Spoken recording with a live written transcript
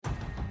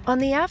On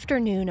the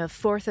afternoon of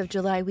 4th of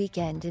July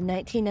weekend in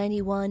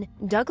 1991,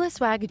 Douglas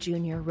Wag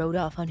Jr. rode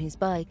off on his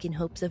bike in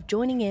hopes of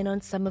joining in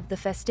on some of the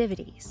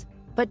festivities.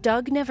 But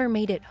Doug never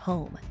made it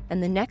home,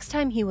 and the next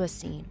time he was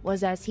seen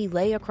was as he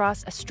lay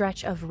across a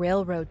stretch of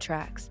railroad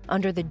tracks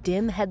under the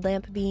dim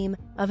headlamp beam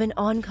of an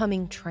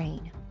oncoming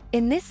train.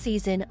 In this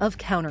season of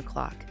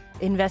Counterclock,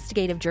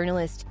 investigative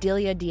journalist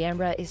Delia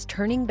D'Ambra is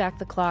turning back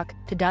the clock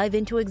to dive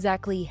into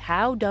exactly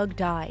how Doug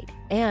died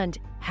and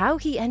how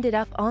he ended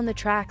up on the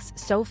tracks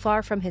so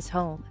far from his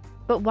home.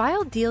 But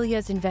while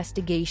Delia's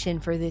investigation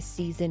for this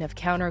season of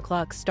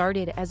Counterclock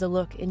started as a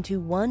look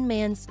into one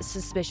man's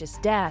suspicious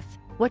death,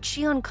 what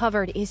she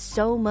uncovered is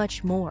so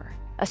much more.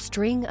 A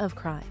string of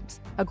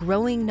crimes, a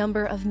growing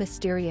number of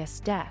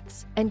mysterious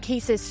deaths, and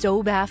cases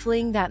so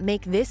baffling that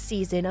make this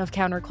season of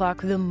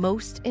Counterclock the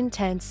most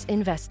intense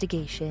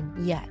investigation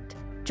yet.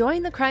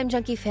 Join the Crime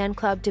Junkie fan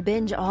club to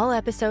binge all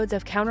episodes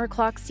of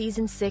Counterclock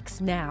Season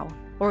 6 now,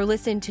 or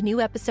listen to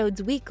new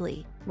episodes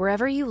weekly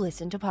wherever you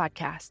listen to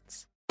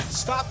podcasts.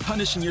 Stop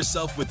punishing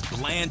yourself with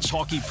bland,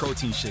 chalky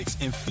protein shakes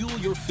and fuel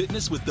your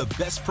fitness with the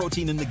best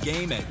protein in the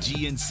game at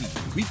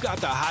GNC. We've got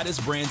the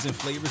hottest brands and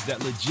flavors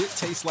that legit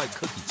taste like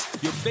cookies,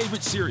 your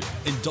favorite cereal,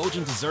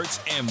 indulgent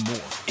desserts, and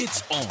more.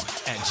 It's on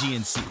at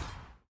GNC.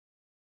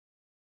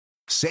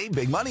 Save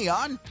big money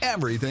on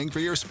everything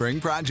for your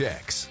spring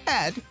projects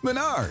at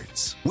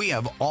Menards. We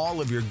have all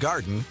of your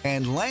garden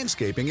and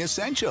landscaping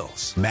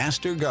essentials.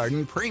 Master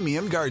Garden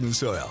Premium Garden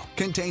Soil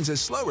contains a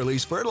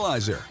slow-release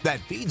fertilizer that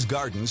feeds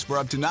gardens for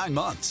up to 9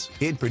 months.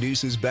 It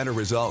produces better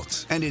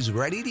results and is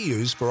ready to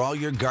use for all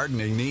your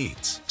gardening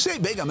needs.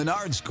 Save big on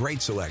Menards'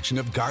 great selection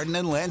of garden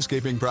and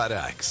landscaping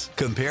products.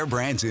 Compare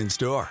brands in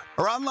store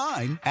or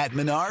online at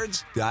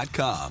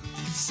menards.com.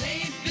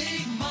 Save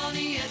big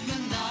money at Menards.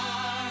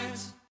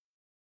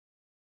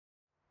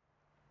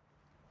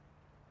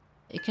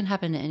 It can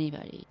happen to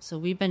anybody. So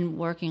we've been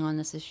working on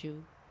this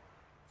issue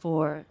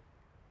for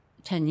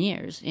 10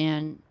 years,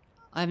 and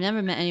I've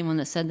never met anyone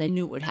that said they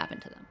knew what would happen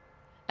to them.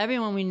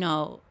 Everyone we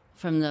know,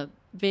 from the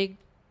big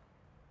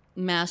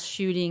mass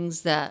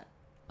shootings that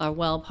are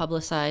well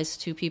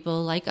publicized to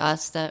people like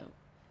us that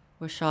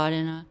were shot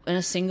in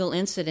a single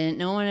incident,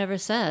 no one ever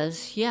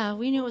says, yeah,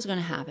 we knew it was going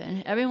to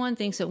happen. Everyone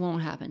thinks it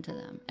won't happen to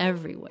them,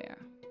 everywhere.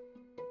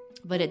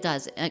 But it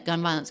does.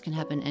 Gun violence can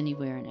happen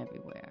anywhere and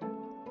everywhere.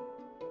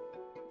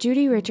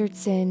 Judy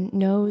Richardson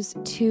knows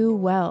too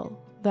well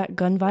that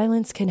gun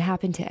violence can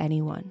happen to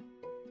anyone.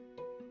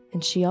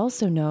 And she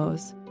also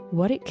knows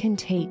what it can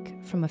take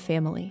from a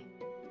family.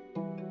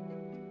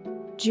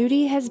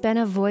 Judy has been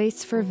a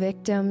voice for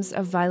victims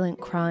of violent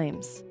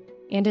crimes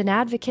and an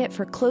advocate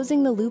for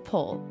closing the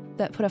loophole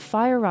that put a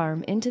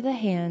firearm into the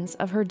hands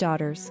of her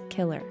daughter's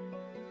killer.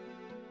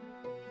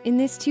 In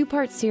this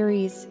 2-part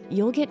series,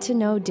 you'll get to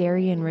know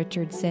Darien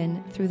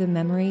Richardson through the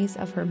memories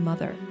of her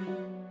mother.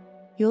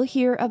 You'll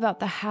hear about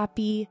the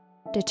happy,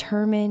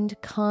 determined,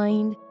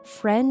 kind,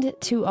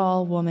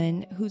 friend-to-all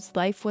woman whose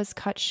life was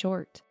cut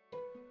short,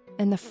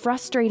 and the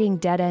frustrating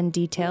dead-end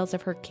details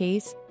of her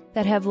case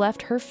that have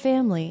left her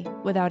family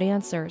without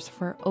answers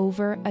for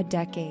over a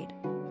decade.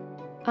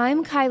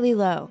 I'm Kylie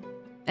Lowe,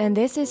 and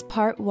this is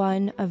part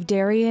 1 of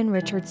Darien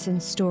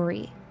Richardson's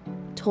story,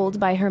 told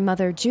by her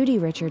mother Judy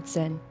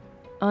Richardson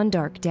on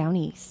Dark Down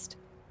East.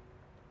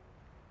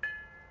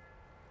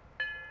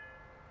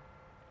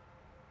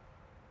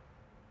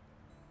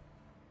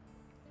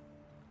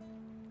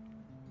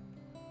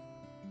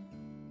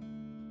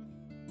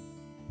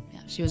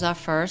 She was our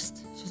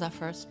first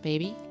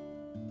baby.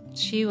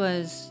 She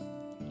is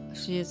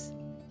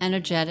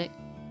energetic.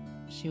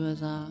 She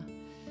was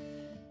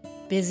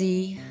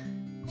busy.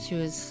 She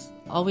was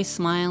always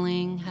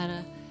smiling.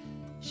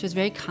 She was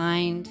very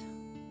kind.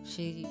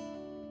 She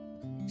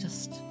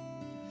was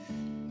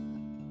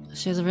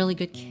a really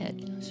good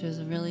kid. She was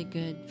a really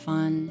good,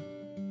 fun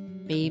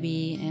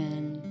baby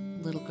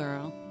and little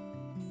girl.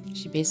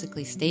 She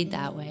basically stayed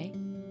that way.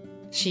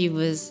 She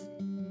was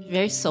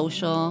very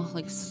social,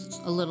 like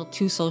a little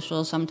too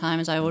social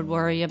sometimes. I would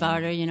worry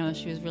about her.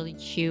 She was really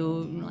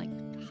cute and like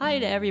hi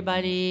to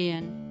everybody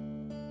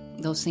and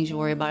those things you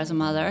worry about as a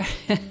mother.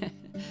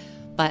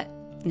 But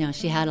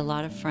she had a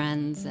lot of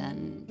friends,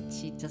 and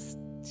she just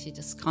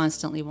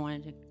constantly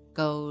wanted to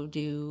go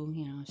do.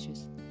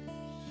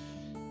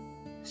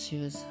 She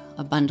was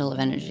a bundle of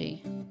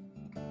energy.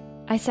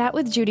 I sat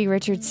with Judy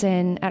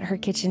Richardson at her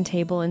kitchen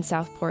table in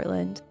South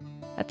Portland,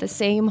 at the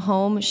same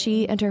home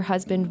she and her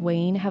husband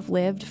Wayne have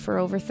lived for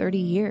over 30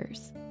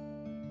 years.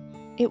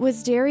 It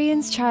was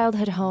Darien's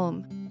childhood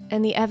home,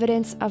 and the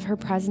evidence of her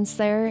presence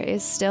there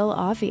is still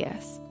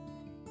obvious.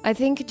 I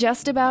think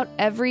just about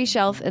every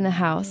shelf in the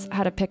house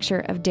had a picture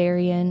of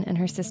Darien and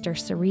her sister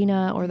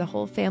Serena or the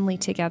whole family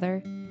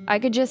together. I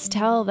could just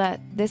tell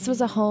that this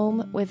was a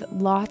home with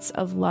lots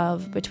of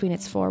love between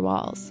its 4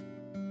 walls.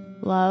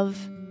 Love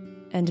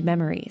and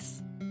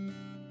memories.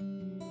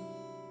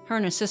 Her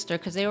and her sister,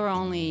 because they were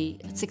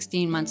only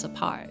 16 months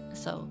apart,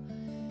 so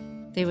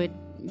they would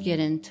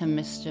get into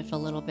mischief a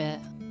little bit.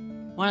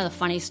 One of the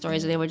funny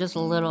stories, they were just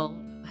little,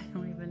 I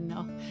don't even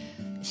know,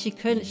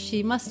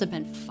 She must have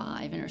been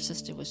 5 and her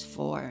sister was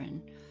 4,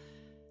 and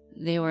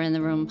they were in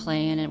the room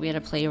playing, and we had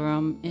a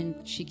playroom, and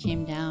she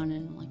came down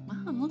and I'm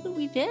like, Mom, look what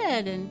we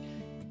did. And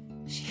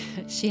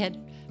she had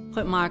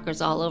put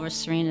markers all over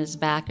Serena's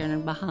back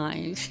and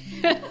behind.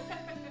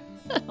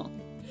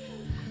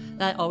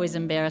 That always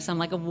embarrassed. I'm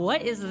like,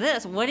 what is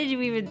this? What did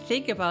you even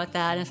think about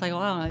that? And it's like,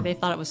 wow, they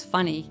thought it was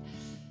funny.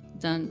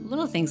 Done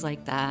little things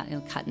like that,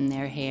 cutting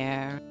their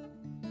hair.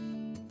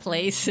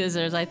 Play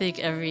scissors. I think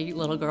every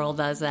little girl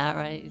does that,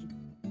 right?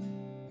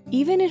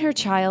 Even in her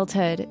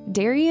childhood,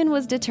 Darien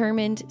was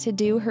determined to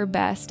do her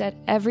best at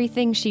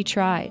everything she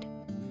tried.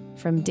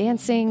 From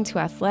dancing to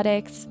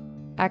athletics,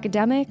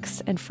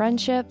 academics, and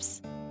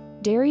friendships,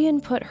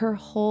 Darien put her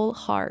whole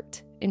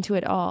heart into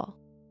it all.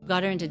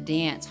 Got her into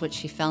dance, which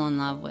she fell in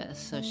love with.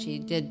 So she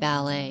did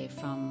ballet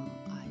from,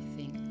 I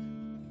think,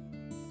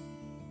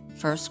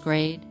 1st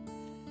grade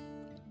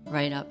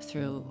right up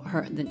through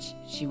her. Then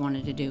she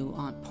wanted to do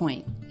on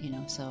point,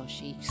 so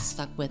she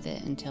stuck with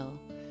it until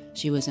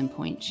she was in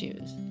point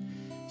shoes.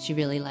 She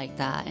really liked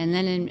that. And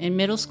then in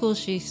middle school,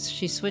 she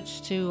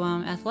switched to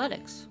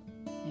athletics.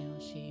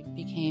 She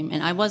became,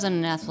 and I wasn't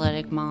an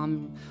athletic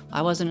mom.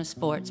 I wasn't a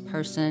sports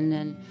person.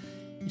 And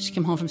she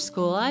came home from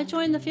school. I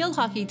joined the field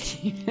hockey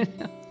team.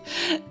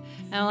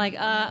 And I'm like,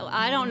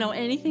 I don't know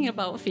anything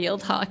about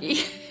field hockey.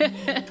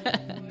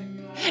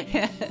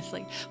 It's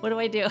like, what do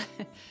I do?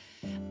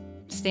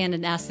 Stand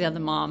and ask the other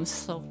moms,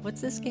 so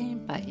what's this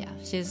game? But yeah,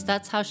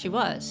 that's how she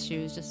was.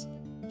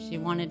 She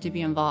wanted to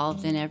be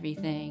involved in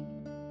everything.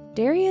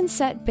 Darien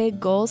set big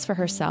goals for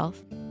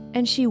herself,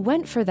 and she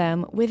went for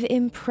them with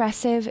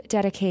impressive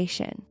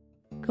dedication.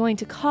 Going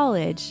to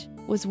college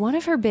was one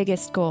of her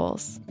biggest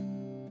goals.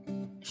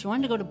 She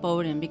wanted to go to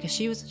Bowdoin because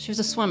she was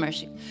a swimmer.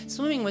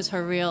 Swimming was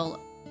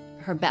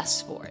her best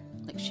sport.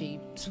 Like she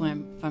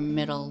swam from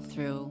middle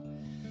through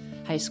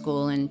high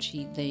school, and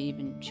she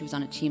was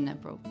on a team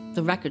that broke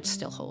the records.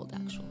 Still hold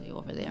actually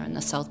over there in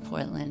the South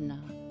Portland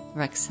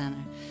Rec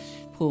Center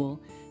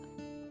pool.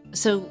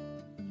 So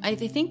I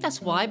think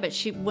that's why. But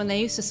when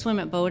they used to swim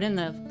at Bowdoin,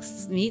 the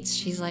meets,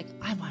 she's like,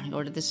 I want to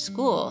go to this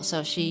school.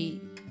 So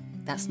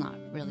that's not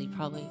really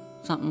probably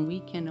something we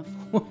can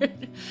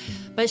afford.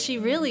 But she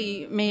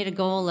really made a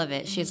goal of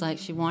it. She's like,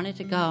 she wanted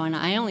to go. And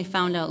I only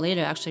found out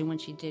later, actually, when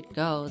she did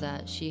go,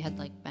 that she had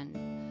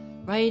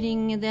been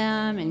writing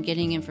them and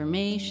getting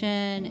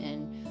information.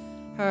 And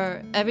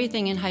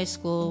everything in high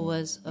school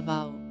was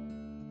about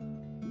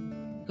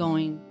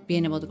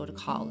being able to go to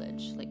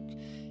college.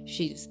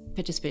 She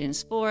participated in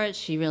sports.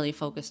 She really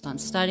focused on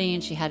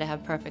studying. She had to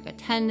have perfect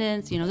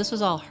attendance. This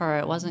was all her.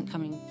 It wasn't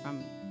coming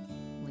from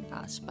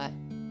us,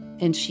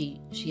 and she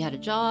had a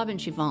job and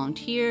she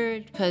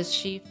volunteered because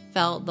she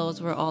felt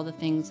those were all the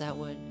things that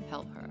would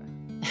help her.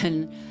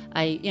 And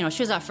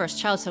she was our first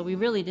child, so we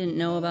really didn't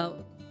know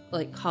about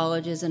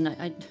colleges.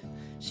 And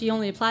she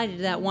only applied to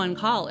that one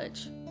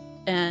college.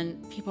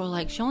 And people were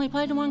like, she only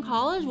applied to one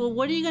college? Well,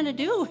 what are you going to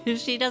do if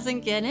she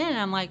doesn't get in? And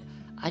I'm like,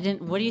 I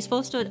didn't know you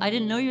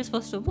were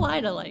supposed to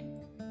apply to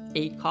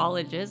 8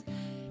 colleges.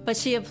 But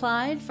she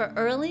applied for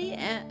early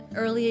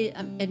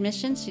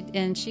admissions,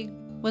 and she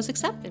was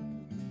accepted.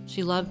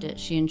 She loved it.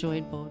 She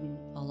enjoyed Bowdoin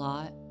a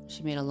lot.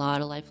 She made a lot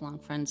of lifelong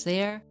friends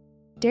there.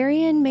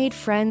 Darien made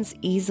friends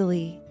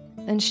easily,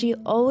 and she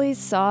always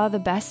saw the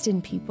best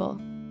in people.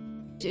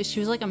 She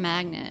was like a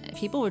magnet.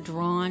 People were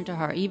drawn to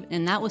her,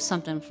 and that was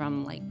something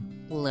from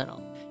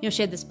little.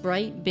 She had this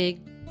bright,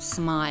 big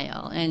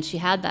smile, and she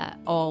had that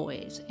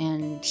always.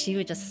 And she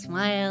would just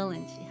smile,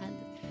 and she had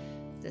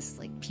this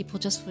people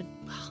just would,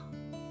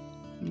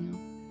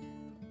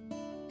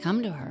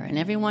 come to her, and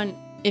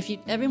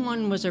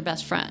everyone was her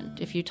best friend.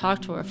 If you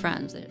talk to her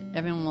friends,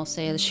 everyone will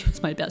say that she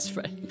was my best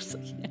friend.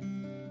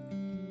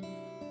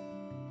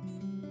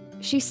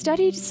 She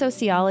studied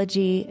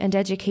sociology and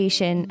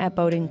education at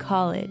Bowdoin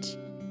College,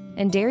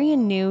 and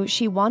Darien knew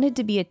she wanted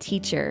to be a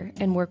teacher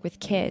and work with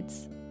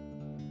kids.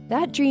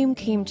 That dream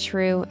came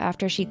true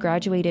after she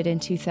graduated in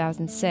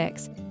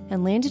 2006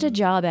 and landed a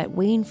job at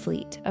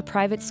Waynfleet, a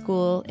private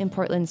school in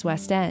Portland's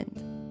West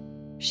End.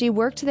 She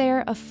worked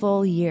there a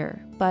full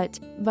year, but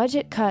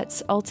budget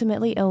cuts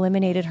ultimately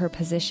eliminated her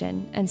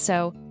position, and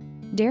so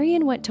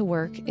Darien went to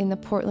work in the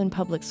Portland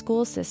public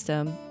school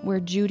system, where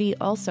Judy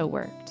also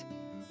worked.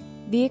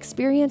 The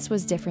experience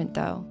was different,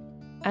 though.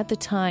 At the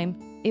time,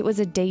 it was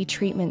a day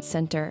treatment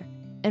center,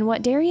 and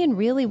what Darien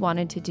really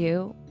wanted to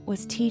do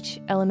was teach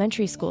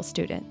elementary school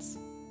students.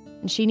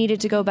 And she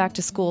needed to go back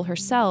to school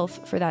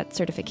herself for that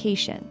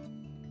certification.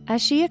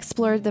 As she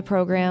explored the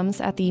programs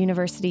at the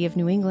University of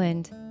New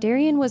England,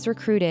 Darien was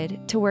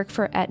recruited to work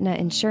for Aetna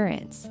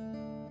Insurance.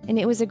 And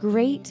it was a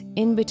great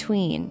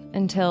in-between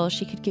until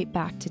she could get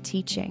back to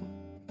teaching.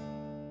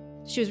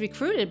 She was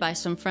recruited by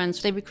some friends.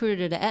 They recruited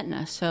her to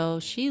Aetna, so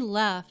she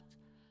left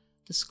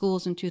the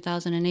schools in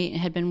 2008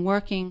 and had been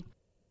working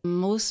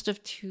most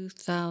of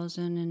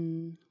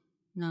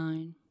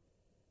 2009.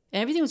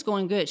 Everything was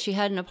going good. She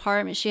had an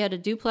apartment. She had a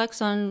duplex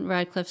on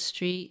Radcliffe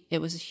Street. It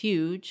was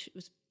huge. It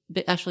was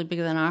actually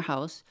bigger than our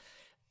house.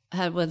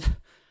 Had with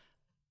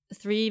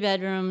 3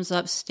 bedrooms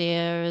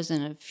upstairs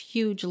and a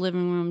huge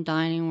living room,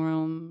 dining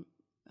room.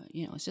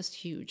 It's just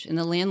huge. And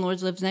the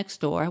landlord lives next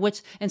door,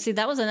 see,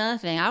 that was another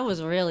thing.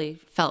 I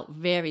felt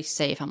very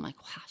safe. I'm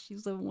like, wow,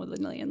 she's living with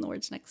the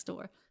landlords next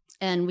door.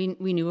 And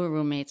we knew her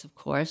roommates, of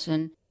course,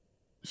 and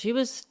she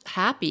was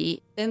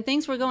happy and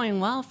things were going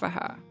well for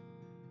her.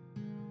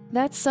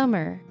 That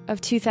summer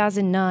of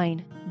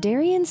 2009,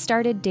 Darien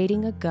started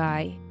dating a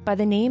guy by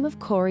the name of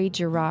Corey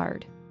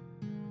Gerard.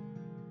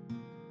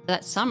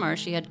 That summer,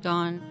 she had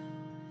gone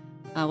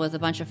with a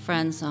bunch of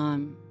friends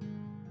on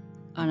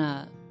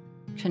a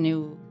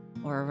canoe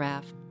or a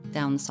raft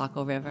down the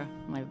Saco River,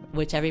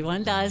 which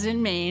everyone does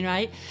in Maine,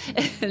 right?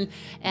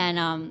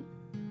 and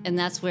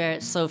that's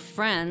where, so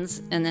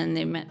friends, and then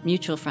they met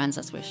mutual friends,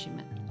 that's where she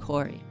met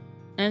Corey.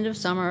 End of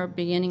summer,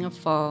 beginning of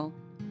fall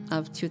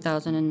of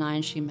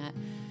 2009, she met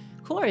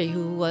Corey,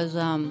 who was,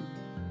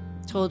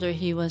 told her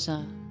he was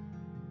a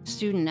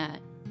student at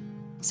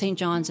St.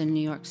 John's in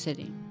New York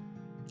City.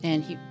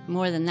 And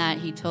more than that,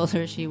 he told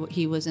her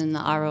he was in the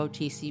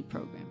ROTC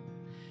program.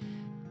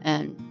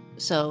 And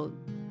so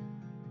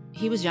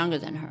he was younger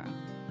than her.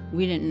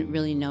 We didn't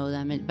really know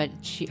them, but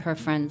her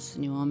friends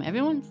knew him.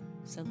 Everyone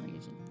said,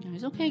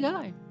 he's an okay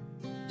guy.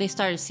 They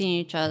started seeing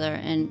each other,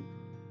 and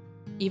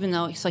even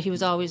though, so he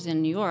was always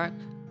in New York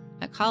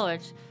at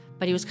college,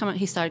 but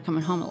he started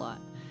coming home a lot.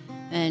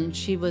 And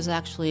she was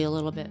actually a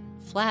little bit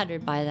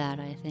flattered by that,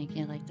 I think.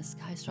 This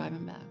guy's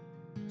driving back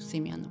to see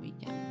me on the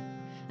weekend.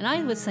 And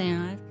I was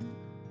saying,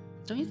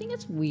 don't you think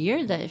it's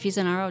weird that if he's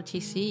in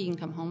ROTC, he can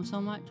come home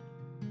so much?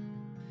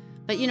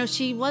 But,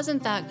 she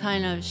wasn't that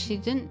kind of, she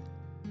didn't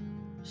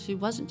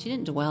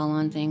dwell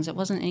on things. It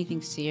wasn't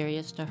anything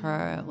serious to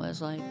her. It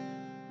was like,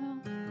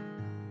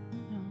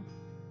 whatever.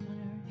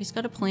 He's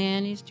got a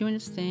plan, he's doing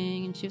his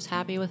thing, and she was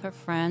happy with her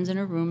friends and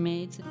her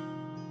roommates.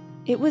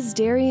 It was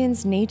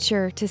Darien's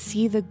nature to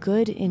see the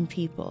good in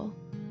people,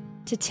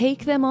 to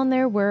take them on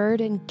their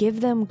word and give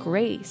them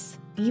grace,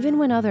 even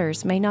when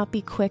others may not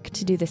be quick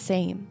to do the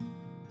same.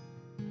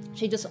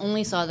 She just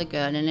only saw the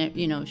good,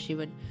 and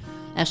she'd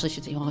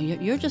say, well,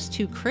 you're just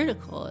too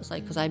critical. It's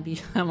like, because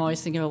I'm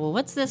always thinking, well,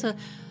 what's this?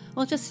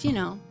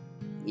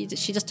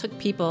 She just took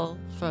people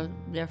for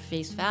their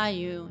face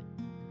value.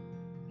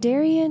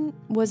 Darien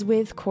was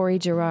with Corey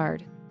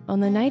Gerard on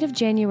the night of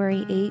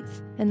January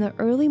 8th and the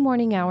early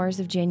morning hours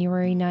of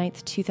January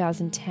 9th,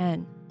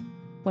 2010,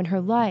 when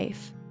her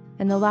life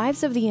and the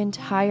lives of the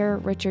entire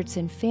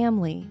Richardson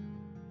family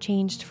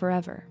changed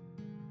forever.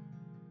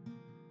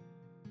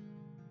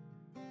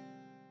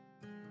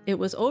 It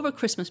was over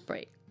Christmas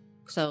break.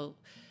 So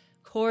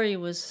Corey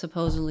was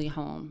supposedly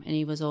home, and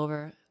he was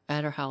over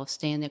at her house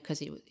staying there because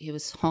he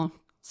was home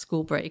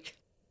school break,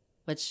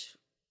 which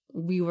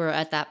we were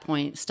at that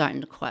point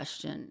starting to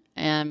question.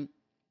 And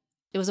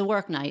it was a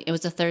work night. It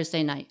was a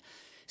Thursday night.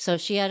 So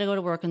she had to go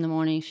to work in the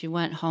morning. She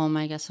went home,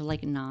 I guess,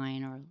 at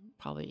 9 or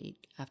probably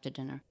after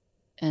dinner.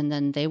 And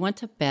then they went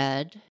to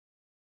bed.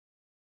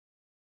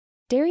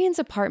 Darien's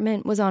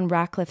apartment was on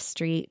Ratcliffe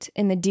Street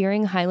in the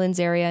Darien Highlands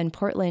area in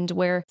Portland,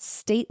 where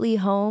stately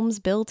homes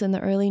built in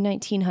the early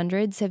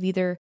 1900s have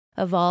either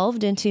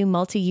evolved into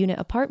multi-unit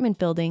apartment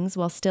buildings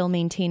while still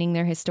maintaining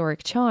their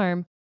historic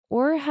charm,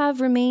 or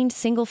have remained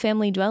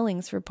single-family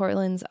dwellings for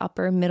Portland's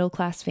upper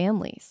middle-class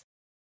families.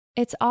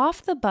 It's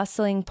off the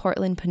bustling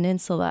Portland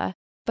Peninsula,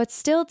 but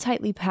still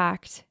tightly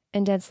packed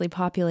and densely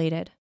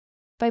populated.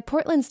 By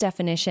Portland's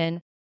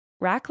definition,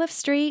 Ratcliffe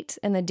Street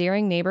and the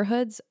Darien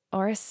neighborhoods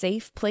are a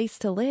safe place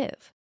to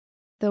live.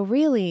 Though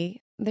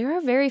really, there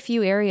are very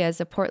few areas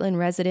a Portland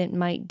resident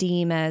might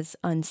deem as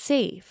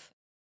unsafe.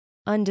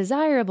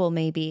 Undesirable,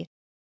 maybe,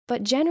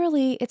 but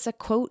generally it's a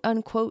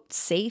quote-unquote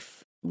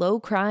safe,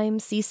 low-crime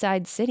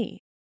seaside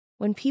city.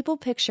 When people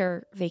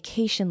picture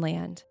vacation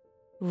land,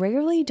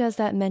 rarely does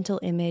that mental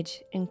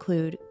image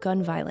include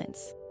gun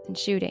violence and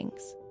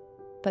shootings.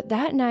 But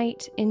that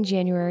night in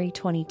January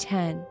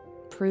 2010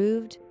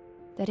 proved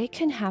that it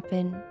can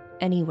happen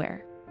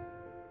anywhere,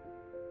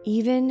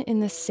 even in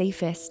the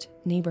safest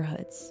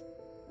neighborhoods.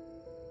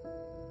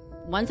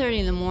 1:30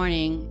 in the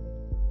morning,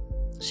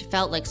 she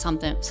felt like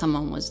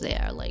someone was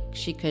there. Like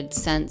she could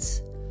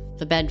sense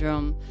the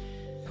bedroom.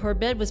 Her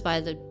bed was by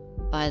the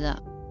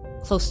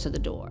close to the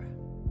door,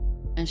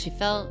 and she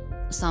felt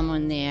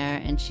someone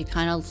there. And she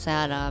kind of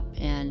sat up,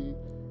 and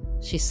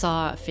she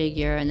saw a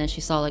figure, and then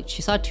she saw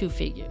 2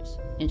 figures,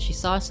 and she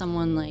saw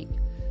someone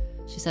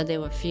she said they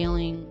were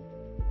feeling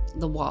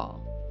the wall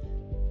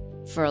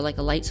for a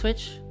light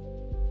switch,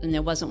 and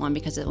there wasn't one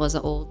because it was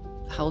an old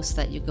house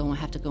that you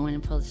have to go in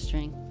and pull the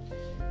string.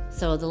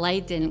 So the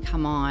light didn't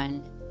come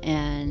on,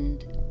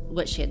 and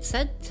what she had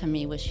said to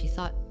me was she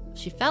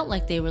felt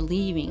like they were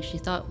leaving. She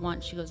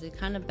goes, they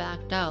kind of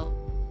backed out,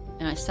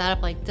 and I sat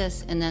up like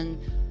this, and then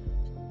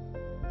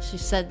she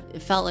said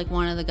it felt like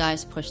one of the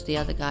guys pushed the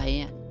other guy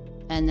in,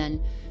 and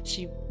then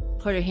she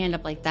put her hand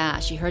up like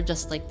that. She heard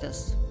just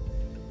this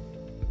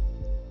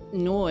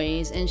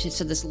noise, and she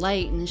said this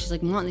light, and then she's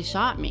like, Mom, they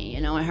shot me,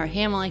 and her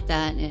hand went like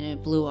that, and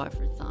it blew off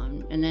her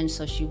thumb. And then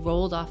so she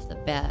rolled off the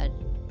bed,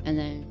 and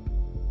then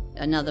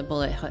another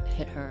bullet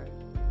hit her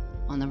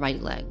on the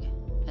right leg,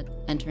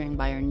 entering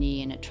by her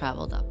knee, and it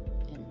traveled up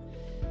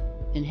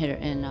and hit her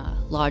and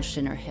lodged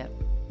in her hip.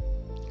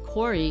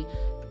 Corey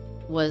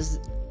was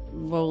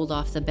rolled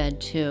off the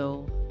bed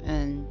too,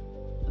 and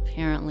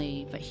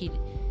apparently, but he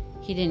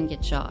didn't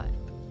get shot.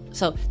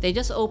 So they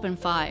just opened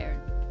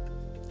fire,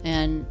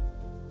 and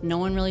no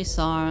one really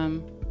saw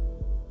him.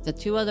 The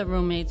two other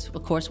roommates,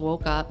 of course,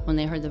 woke up when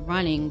they heard the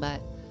running,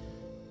 but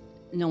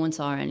no one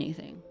saw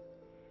anything.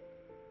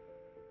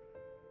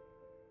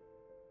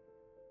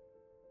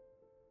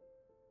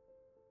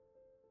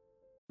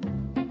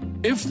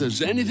 If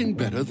there's anything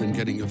better than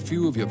getting a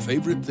few of your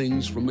favorite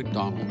things from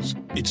McDonald's,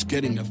 it's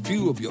getting a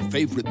few of your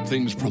favorite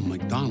things from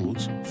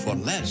McDonald's for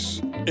less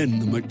in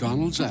the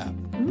McDonald's app.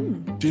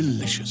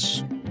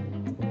 Delicious.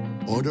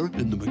 Order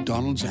in the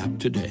McDonald's app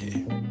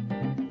today.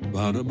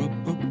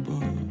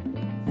 Ba-da-ba-ba-ba.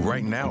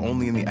 Right now,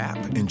 only in the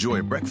app. Enjoy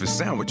a breakfast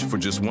sandwich for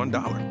just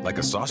 $1, like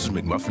a sausage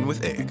McMuffin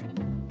with egg.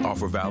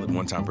 Offer valid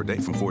one time per day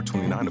from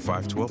 $4.29 to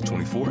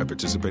 $5.12.24 at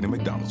participating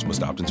McDonald's.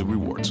 Must opt into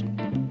rewards.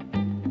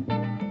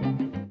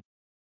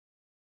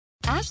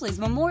 Ashley's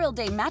Memorial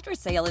Day mattress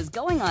sale is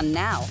going on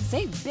now.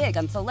 Save big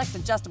on select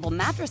adjustable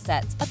mattress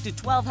sets, up to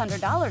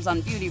 $1,200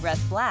 on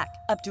Beautyrest Black,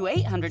 up to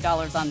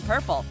 $800 on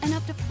Purple, and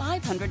up to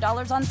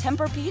 $500 on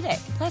Tempur-Pedic.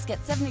 Plus, get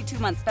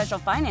 72-month special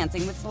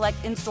financing with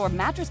select in-store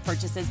mattress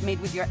purchases made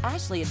with your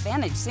Ashley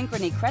Advantage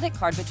Synchrony credit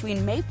card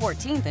between May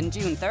 14th and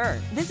June 3rd.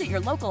 Visit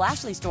your local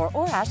Ashley store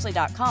or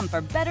ashley.com for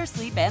better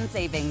sleep and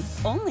savings.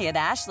 Only at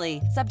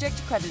Ashley. Subject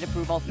to credit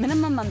approval.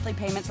 Minimum monthly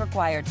payments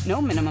required.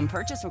 No minimum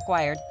purchase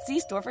required. See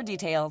store for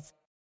details.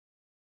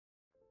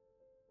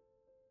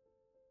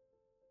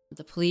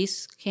 The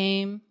police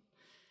came,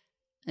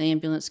 the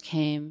ambulance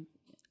came.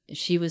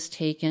 She was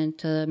taken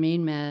to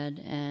Maine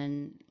Med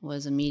and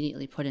was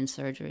immediately put in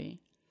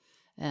surgery.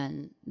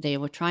 And they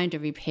were trying to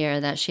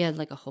repair that. She had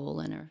like a hole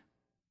in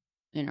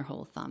her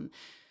whole thumb.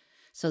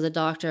 So the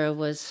doctor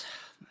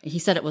he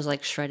said it was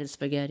like shredded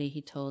spaghetti,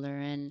 he told her.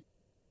 And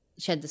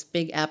she had this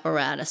big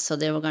apparatus, so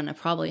they were going to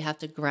probably have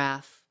to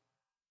graft.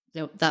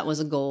 That was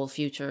a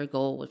future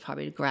goal was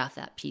probably to graft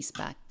that piece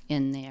back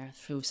in there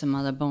through some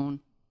other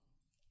bone.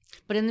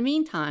 But in the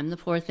meantime, the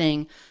poor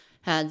thing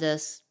had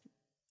this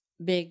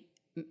big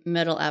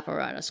metal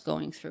apparatus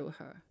going through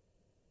her.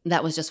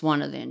 That was just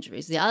one of the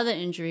injuries. The other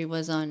injury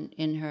was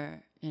in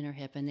her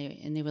hip, and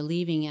they were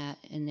leaving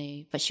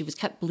it, but she was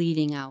kept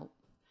bleeding out.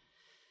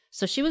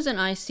 So she was in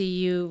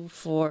ICU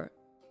for,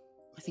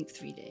 I think,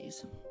 3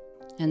 days,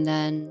 and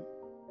then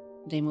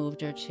they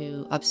moved her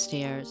to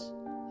upstairs,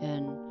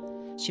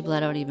 and she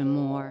bled out even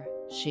more.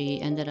 They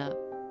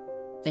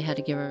had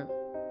to give her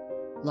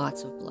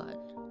lots of blood.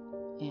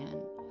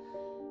 And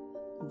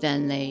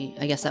then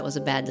I guess that was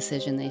a bad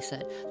decision, they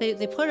said.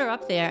 They put her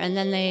up there, and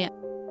then they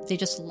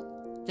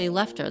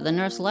left her. The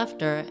nurse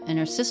left her, and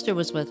her sister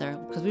was with her,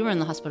 because we were in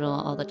the hospital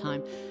all the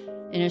time.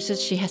 And her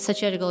sister, she said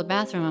she had to go to the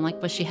bathroom. I'm like,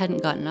 but she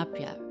hadn't gotten up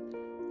yet.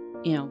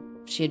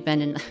 She had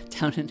been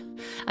down in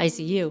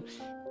ICU.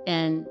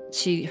 And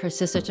her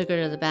sister took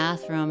her to the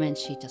bathroom, and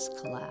she just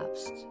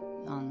collapsed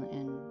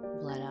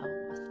and bled out.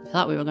 I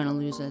thought we were going to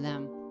lose her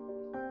then.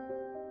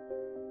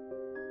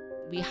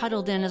 We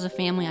huddled in as a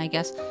family, I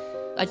guess.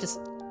 I just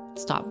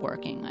stopped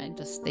working.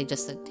 They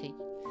just said,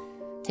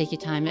 take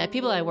your time.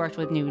 People I worked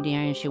with knew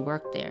Darien, she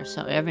worked there,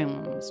 so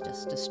everyone was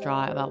just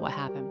distraught about what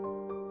happened.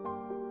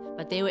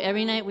 But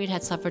every night we'd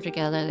had supper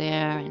together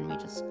there, and we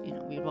just,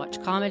 we'd watch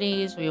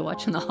comedies, we were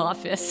watching The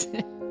Office.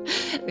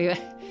 We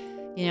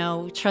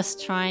were,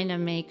 just trying to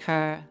make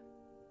her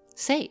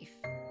safe.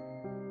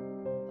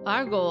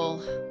 Our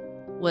goal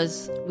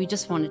was we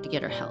just wanted to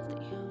get her healthy.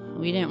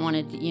 We didn't want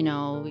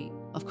to,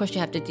 of course, you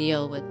have to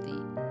deal with the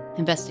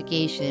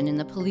investigation, and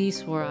the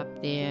police were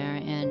up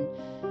there, and,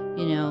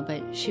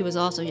 but she was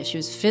also, she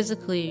was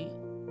physically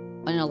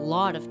in a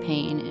lot of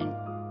pain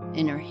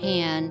in her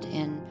hand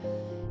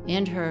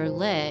and her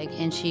leg,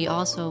 and she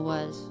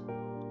was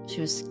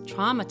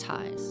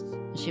traumatized.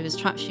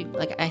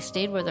 I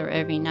stayed with her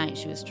every night.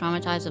 She was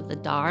traumatized of the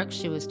dark.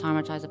 She was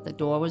traumatized if the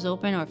door was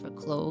open or if it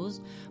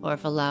closed or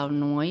if a loud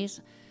noise.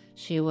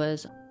 She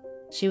was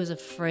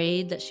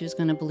afraid that she was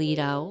going to bleed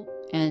out,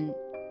 and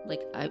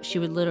she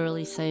would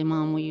literally say,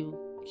 "Mom, will you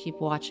keep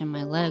watching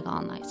my leg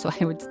all night?" So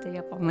I would stay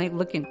up all night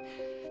looking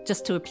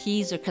just to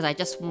appease her, because I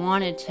just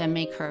wanted to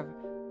make her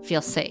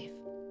feel safe.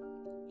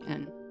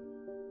 And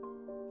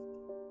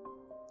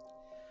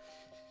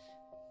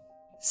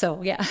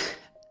so, yeah.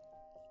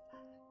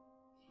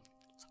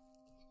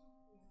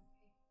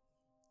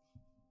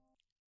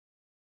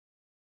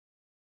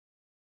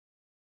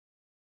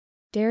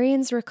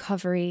 Darien's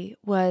recovery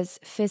was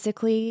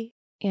physically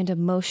and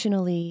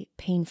emotionally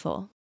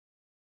painful.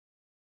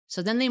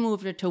 So then they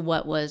moved her to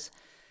what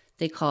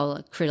they call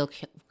a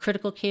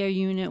critical care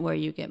unit, where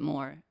you get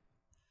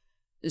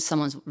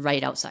someone's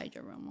right outside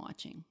your room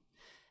watching.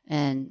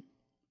 And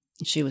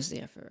she was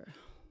there for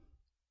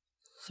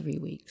 3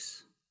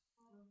 weeks.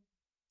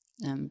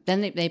 Then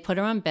they put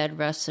her on bed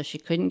rest, so she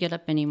couldn't get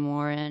up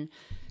anymore, and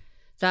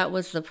that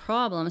was the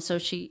problem. So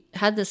she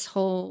had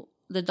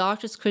the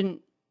doctors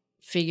couldn't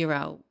figure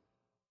out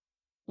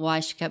why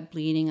she kept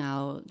bleeding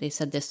out. They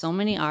said there's so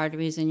many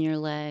arteries in your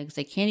legs.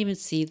 They can't even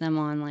see them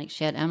on, like,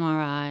 she had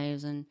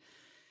MRIs and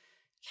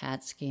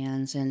CAT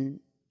scans, and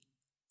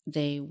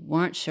they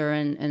weren't sure.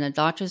 And the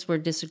doctors were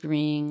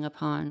disagreeing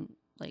upon,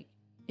 like,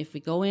 if we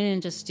go in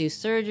and just do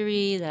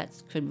surgery, that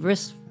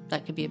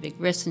could be a big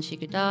risk and she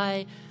could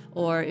die.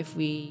 Or if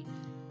we,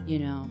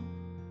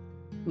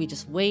 we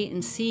just wait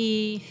and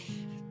see.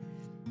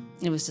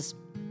 It was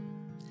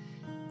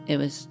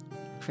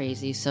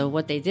crazy. So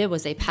what they did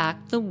was they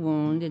packed the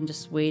wound and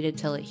just waited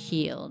till it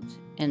healed.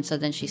 And so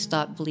then she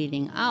stopped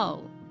bleeding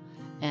out,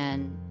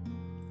 and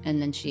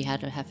then she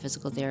had to have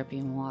physical therapy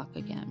and walk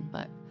again.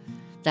 But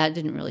that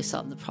didn't really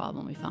solve the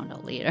problem, we found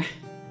out later.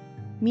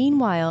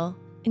 Meanwhile,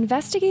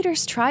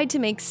 investigators tried to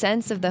make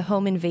sense of the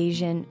home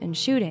invasion and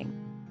shooting.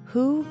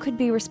 Who could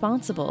be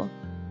responsible,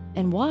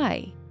 and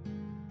why?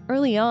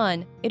 Early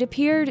on, it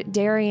appeared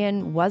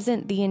Darien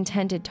wasn't the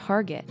intended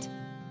target,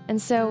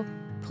 and so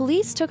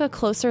police took a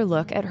closer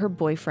look at her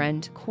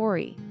boyfriend,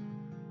 Corey.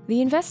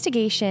 The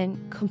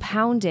investigation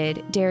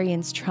compounded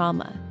Darien's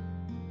trauma,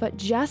 but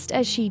just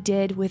as she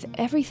did with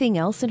everything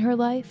else in her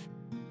life,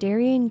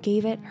 Darien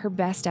gave it her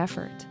best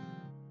effort.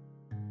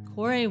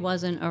 Corey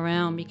wasn't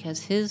around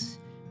because his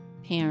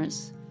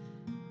parents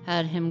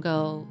had him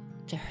go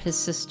to his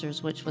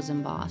sister's, which was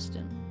in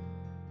Boston.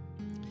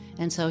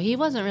 And so he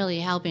wasn't really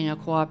helping or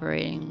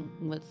cooperating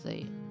with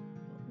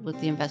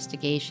the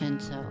investigation.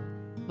 So,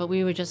 but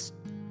we were just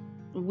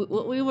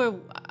we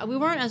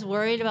weren't as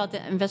worried about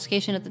the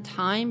investigation at the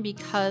time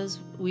because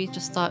we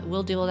just thought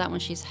we'll deal with that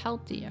when she's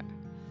healthier,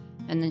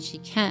 and then she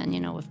can.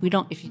 We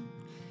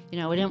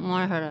didn't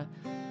want her to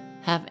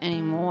have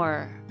any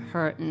more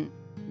hurt and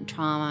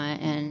trauma,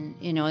 and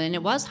and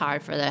it was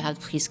hard for them to have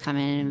the police come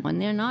in when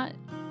they're not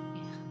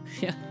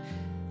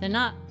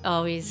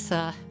always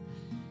the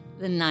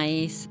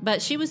nice.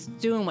 But she was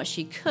doing what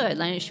she could.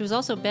 Like, she was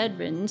also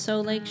bedridden,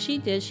 so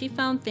she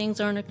found things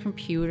on her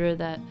computer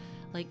that,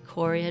 like,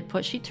 Corey had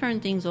put. She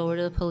turned things over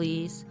to the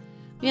police.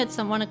 We had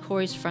one of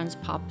Corey's friends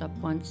popped up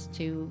once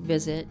to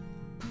visit,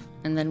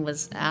 and then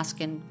was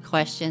asking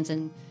questions,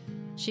 and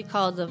she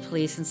called the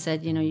police and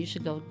said, you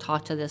should go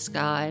talk to this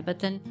guy. But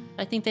then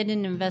I think they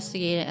didn't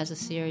investigate it as a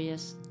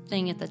serious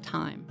thing at the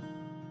time.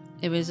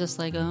 It was just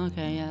like, oh,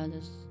 okay, yeah,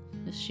 this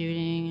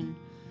shooting, and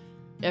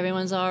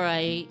everyone's all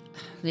right.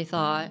 They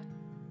thought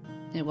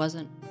it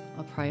wasn't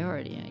a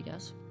priority, I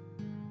guess.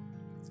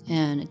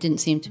 And it didn't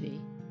seem to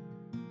be.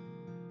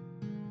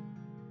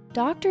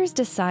 Doctors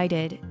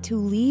decided to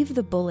leave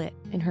the bullet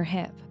in her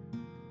hip.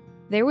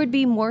 There would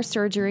be more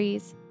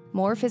surgeries,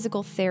 more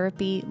physical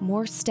therapy,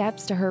 more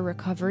steps to her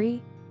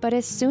recovery, but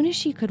as soon as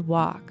she could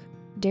walk,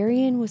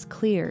 Darien was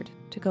cleared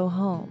to go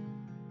home.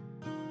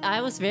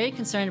 I was very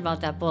concerned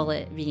about that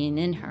bullet being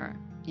in her,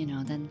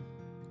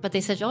 but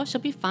they said, oh,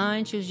 she'll be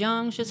fine. She was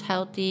young, she was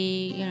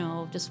healthy,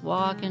 just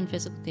walk and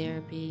physical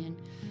therapy.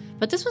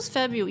 But this was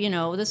February,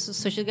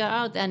 so she got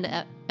out at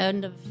the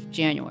end of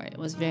January. It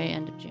was very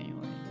end of January.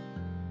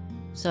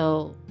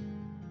 So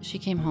she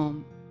came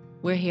home.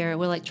 We're here.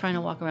 We're trying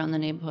to walk around the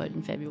neighborhood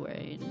in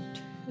February,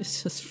 and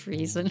it's just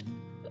freezing.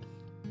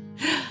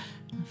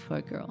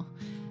 Poor girl.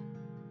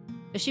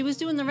 But she was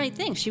doing the right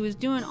thing. She was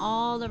doing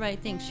all the right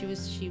things. She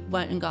was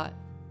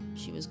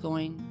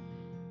going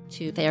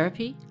to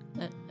therapy,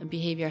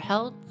 behavior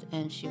health,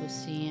 and she was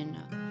seeing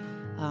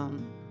a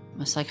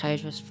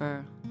psychiatrist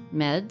for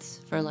meds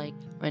for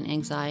an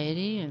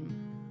anxiety,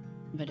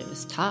 but it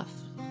was tough.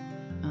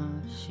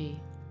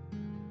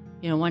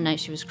 One night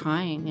she was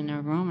crying in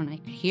her room, and I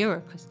could hear her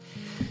because,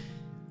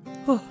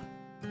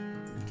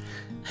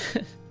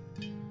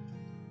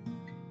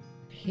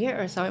 hear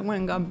her, so I went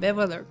and got in bed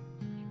with her.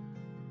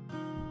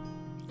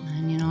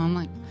 And I'm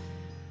like,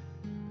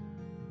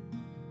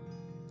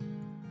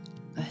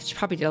 she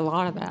probably did a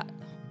lot of that.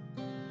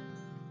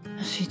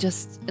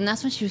 And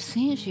that's what she was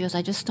saying. She goes,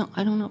 I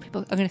don't know what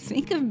people are going to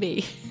think of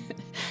me.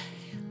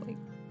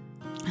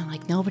 I'm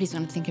like, nobody's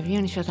going to think of you.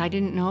 And she goes, I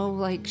didn't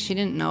know, she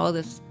didn't know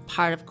this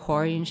part of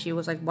Corey. And she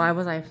was like, why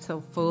was I so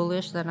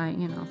foolish that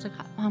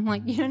I'm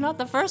like, you're not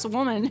the first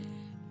woman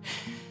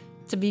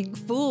to be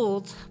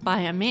fooled by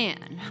a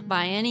man,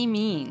 by any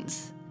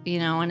means,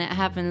 and it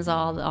happens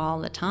all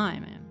the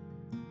time,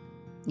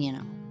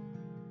 a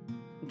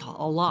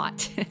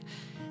lot.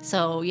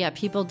 So, yeah,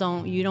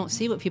 you don't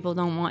see what people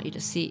don't want you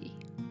to see.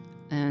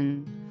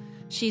 And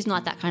she's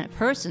not that kind of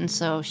person,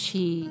 so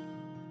she,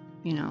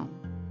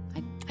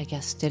 I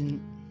guess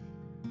didn't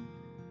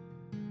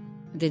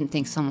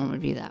think someone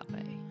would be that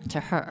way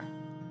to her,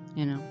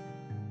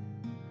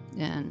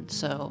 And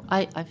so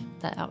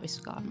that always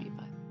got me.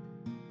 But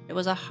it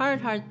was a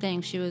hard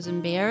thing. She was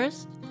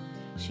embarrassed.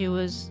 She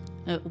was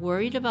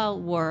worried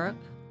about work.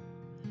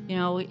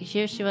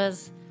 Here she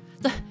was.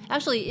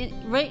 Actually,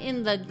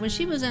 when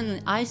she was in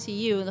the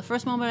ICU, the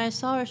first moment I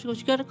saw her, she goes,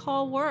 you got to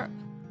call work.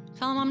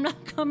 Tell them I'm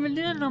not coming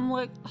in. I'm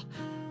like,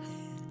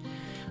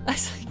 I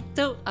was like,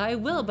 so I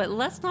will, but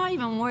let's not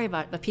even worry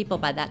about it. But people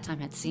by that time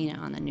had seen it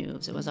on the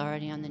news. It was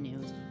already on the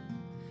news.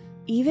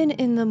 Even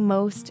in the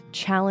most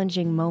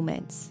challenging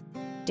moments,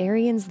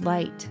 Darien's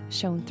light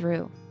shone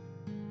through.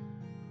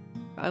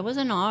 I was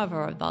in awe of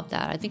her about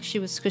that. I think she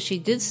was, because she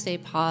did stay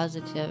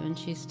positive, and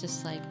she's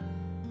just like,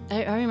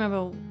 I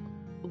remember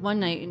one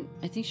night,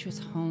 I think she was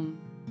home,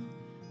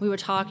 we were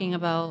talking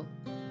about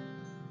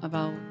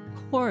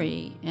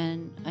Corey,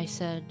 and I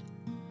said,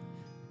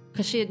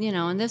 because she had,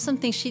 and there's some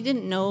things she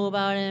didn't know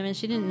about him, and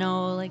she didn't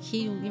know, like,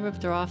 he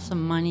ripped her off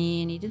some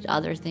money, and he did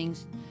other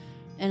things.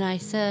 And I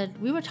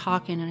said, we were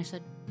talking, and I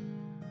said,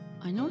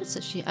 I noticed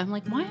that I'm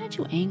like, why aren't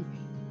you angry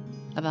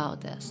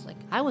about this? Like,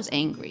 I was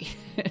angry.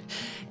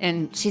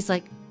 And she's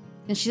like,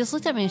 and she just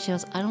looked at me and she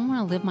goes, I don't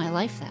want to live my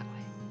life that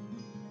way.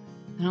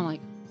 And I'm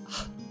like,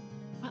 oh,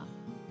 wow,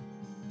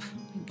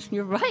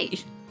 you're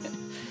right.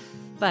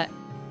 But,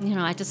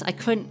 I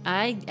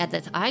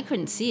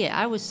couldn't see it.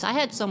 I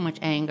had so much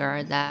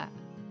anger that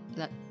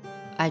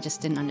I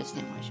just didn't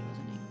understand why she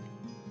wasn't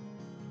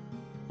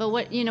angry. But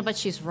but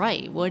she's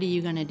right. What are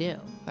you going to do?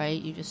 Right?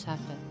 You just have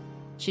to,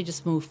 she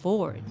just moved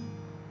forward.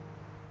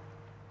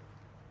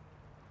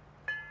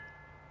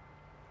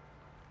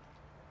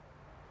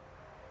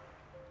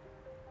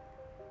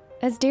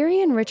 As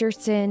Darien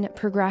Richardson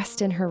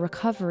progressed in her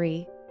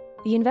recovery,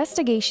 the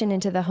investigation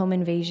into the home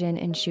invasion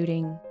and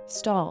shooting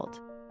stalled.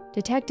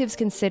 Detectives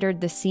considered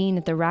the scene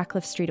at the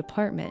Ratcliffe Street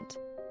apartment.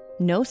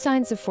 No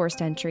signs of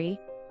forced entry,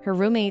 her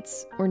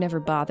roommates were never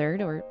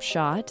bothered or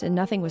shot, and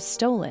nothing was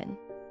stolen.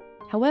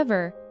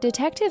 However,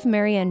 Detective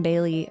Marianne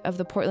Bailey of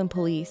the Portland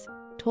Police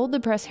told the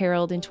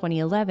Press-Herald in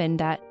 2011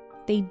 that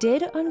they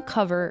did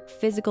uncover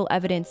physical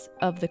evidence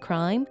of the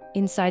crime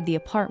inside the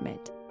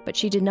apartment, but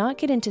she did not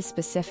get into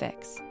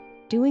specifics.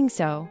 Doing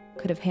so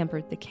could have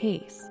hampered the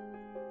case.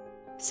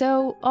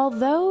 So,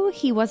 although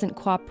he wasn't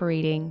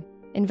cooperating,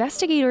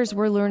 investigators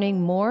were learning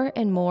more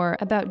and more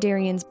about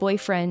Darien's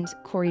boyfriend,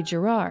 Corey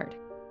Girard.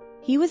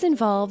 He was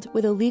involved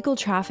with illegal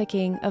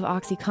trafficking of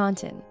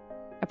OxyContin,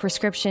 a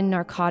prescription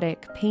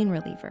narcotic pain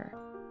reliever.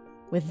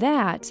 With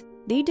that,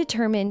 they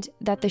determined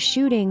that the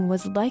shooting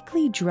was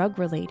likely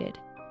drug-related.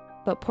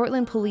 But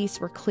Portland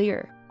police were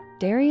clear.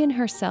 Darien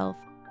herself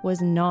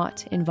was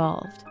not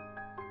involved.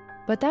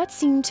 But that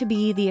seemed to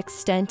be the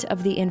extent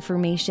of the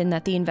information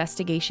that the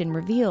investigation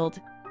revealed,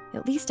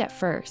 at least at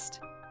first.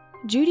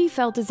 Judy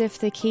felt as if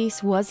the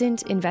case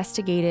wasn't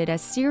investigated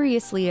as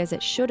seriously as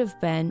it should have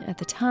been at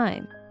the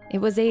time. It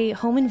was a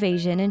home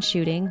invasion and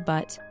shooting,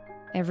 but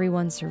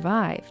everyone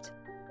survived.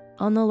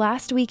 On the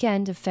last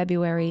weekend of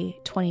February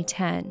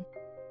 2010,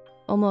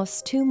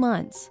 almost 2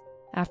 months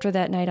after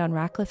that night on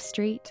Ratcliffe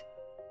Street,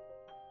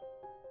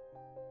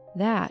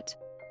 that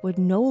would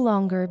no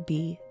longer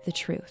be the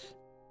truth.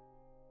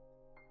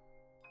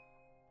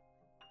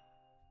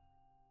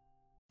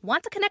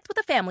 Want to connect with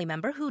a family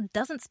member who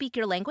doesn't speak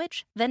your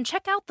language? Then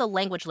check out the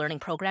language learning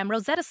program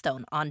Rosetta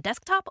Stone on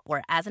desktop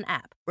or as an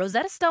app.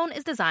 Rosetta Stone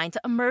is designed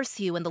to immerse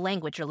you in the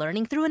language you're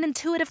learning through an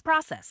intuitive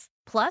process.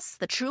 Plus,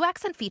 the True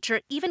Accent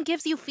feature even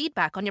gives you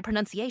feedback on your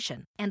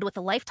pronunciation. And with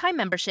a lifetime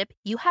membership,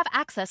 you have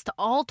access to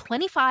all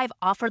 25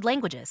 offered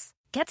languages.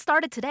 Get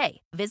started today.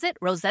 Visit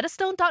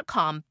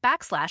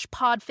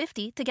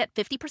rosettastone.com/pod50 to get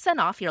 50%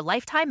 off your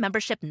lifetime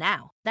membership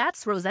now.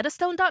 That's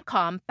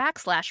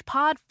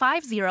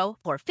rosettastone.com/pod50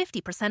 for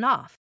 50%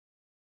 off.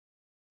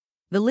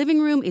 The living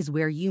room is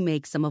where you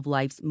make some of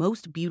life's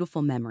most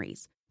beautiful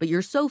memories, but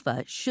your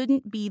sofa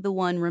shouldn't be the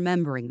one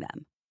remembering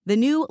them. The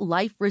new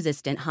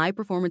life-resistant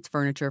high-performance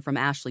furniture from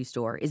Ashley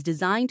Store is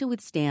designed to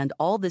withstand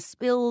all the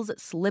spills,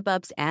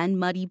 slip-ups, and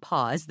muddy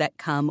paws that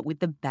come with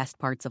the best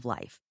parts of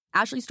life.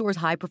 Ashley Store's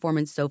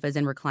high-performance sofas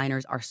and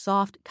recliners are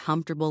soft,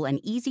 comfortable, and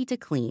easy to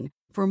clean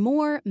for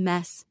more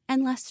mess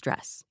and less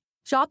stress.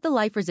 Shop the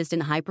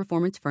life-resistant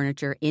high-performance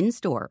furniture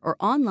in-store or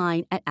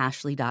online at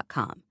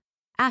ashley.com.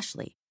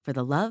 Ashley, for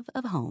the love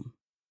of home.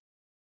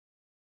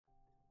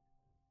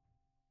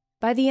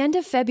 By the end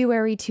of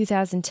February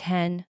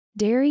 2010,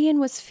 Darien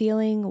was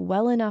feeling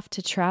well enough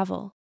to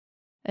travel,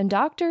 and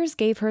doctors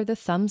gave her the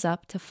thumbs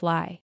up to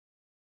fly.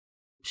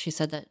 She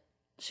said that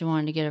she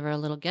wanted to get her a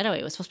little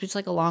getaway. It was supposed to be just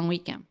like a long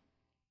weekend.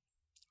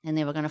 And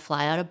they were going to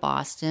fly out of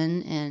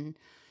Boston, and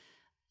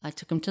I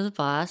took them to the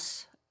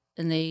bus,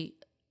 and we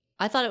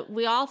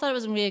all thought it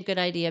was going to be a good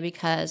idea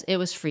because it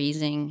was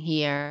freezing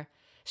here.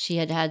 She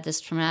had had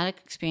this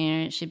traumatic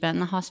experience. She'd been in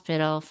the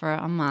hospital for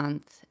a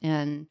month,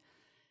 and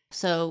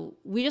so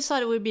we just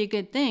thought it would be a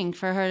good thing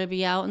for her to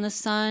be out in the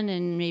sun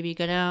and maybe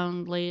go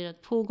down, lay at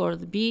the pool, go to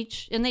the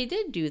beach. And they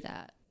did do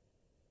that.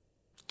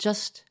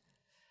 Just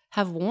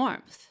have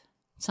warmth,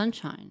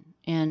 sunshine.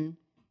 And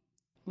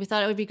we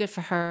thought it would be good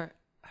for her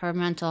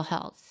mental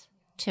health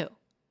too,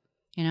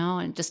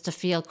 and just to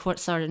feel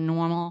sort of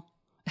normal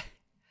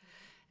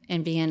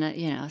and be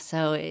in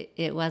so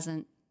it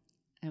wasn't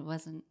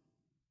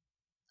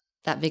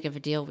that big of a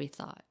deal, we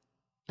thought.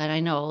 But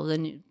I know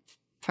the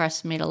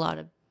press made a lot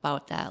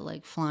about that,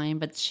 like flying,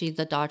 but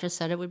the doctor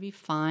said it would be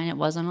fine. It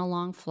wasn't a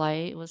long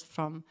flight. It was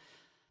from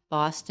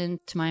Boston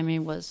to Miami,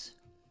 was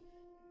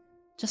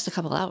just a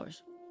couple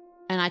hours.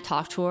 And I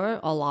talked to her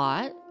a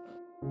lot.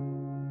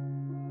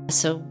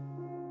 So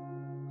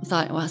I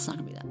thought, well, it's not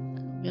going to be that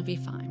bad. It'll be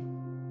fine.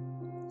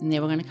 And they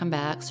were going to come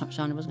back.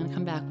 Shawnee was going to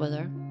come back with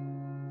her.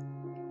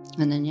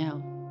 And then,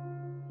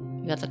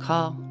 we got the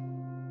call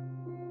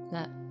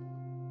that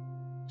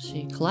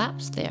she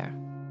collapsed there.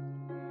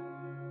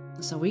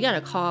 So we got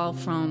a call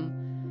from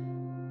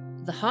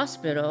the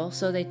hospital.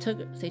 So they took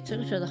her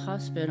to the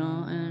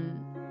hospital, and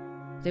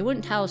they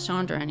wouldn't tell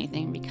Chandra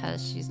anything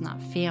because she's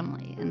not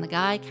family. And the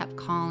guy kept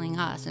calling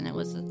us, and it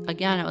was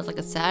like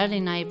a Saturday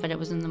night, but it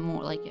was in the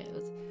morning, it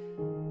was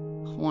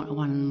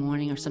 1 in the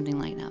morning or something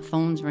like that.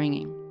 Phone's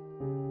ringing,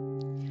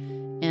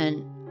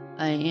 and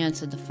I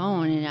answered the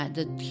phone,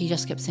 and he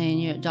just kept saying,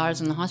 "Your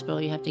daughter's in the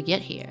hospital. You have to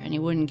get here," and he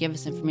wouldn't give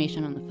us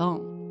information on the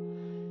phone.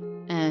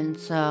 And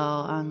so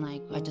I'm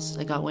like,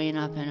 I got Wayne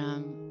up,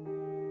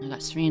 and I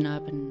got Serena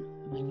up, and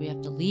I'm like, we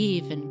have to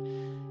leave.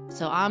 And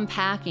so I'm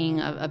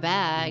packing a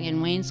bag,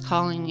 and Wayne's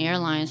calling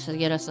airlines to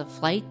get us a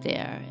flight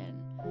there. And,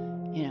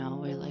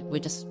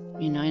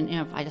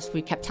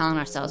 we kept telling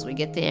ourselves we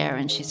get there,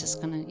 and she's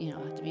just gonna,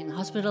 have to be in the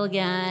hospital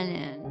again,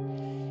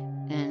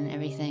 and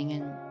everything.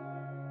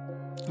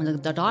 And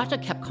the doctor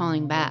kept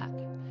calling back,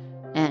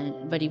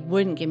 but he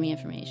wouldn't give me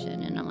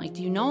information. And I'm like,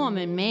 do you know I'm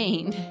in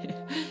Maine?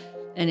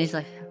 And he's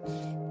like,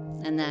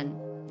 and then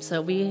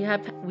so we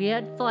had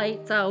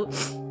flights out,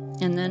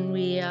 and then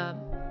we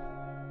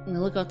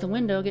look out the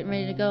window, getting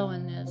ready to go,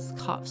 and there's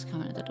cops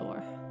coming at the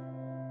door,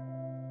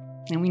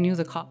 and we knew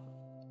the cop.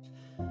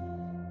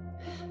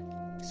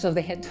 So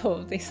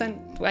they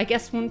sent, I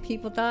guess when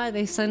people die,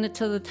 they send it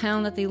to the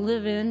town that they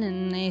live in,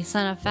 and they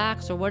sent a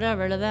fax or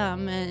whatever to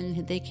them,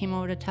 and they came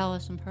over to tell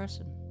us in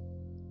person.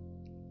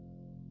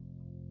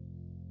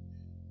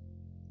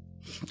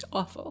 It's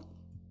awful.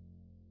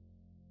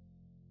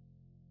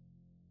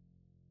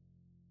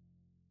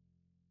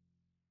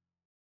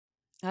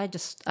 I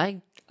just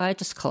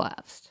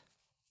collapsed.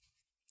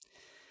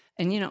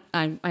 And,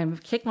 I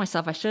kicked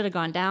myself. I should have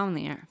gone down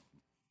there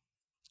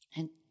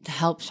and to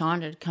help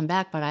Chandra to come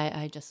back, but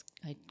I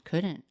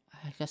couldn't.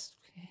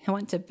 I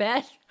went to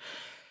bed.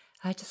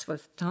 I just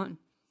was done.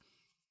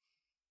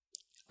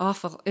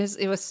 Awful. It's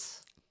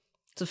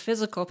a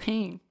physical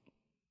pain.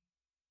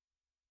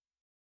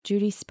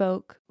 Judy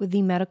spoke with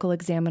the medical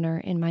examiner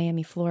in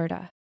Miami,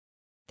 Florida.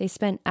 They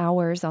spent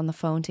hours on the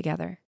phone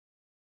together.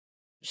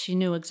 She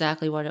knew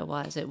exactly what it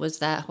was. It was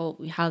that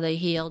how they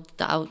healed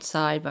the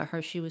outside, but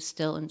she was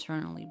still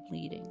internally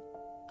bleeding.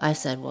 I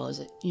said, well, was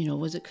it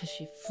because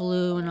she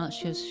flew and all?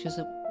 She was,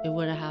 it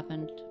would have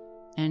happened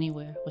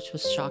anywhere, which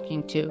was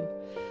shocking too.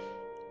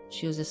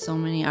 She was just so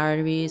many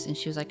arteries, and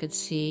I could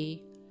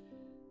see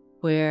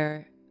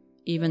where,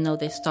 even though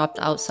they stopped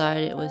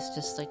outside, it was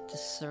just like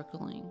this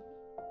circling,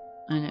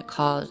 and it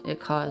caused a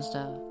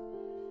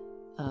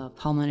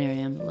pulmonary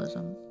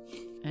embolism,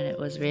 and it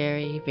was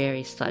very,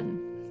 very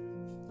sudden.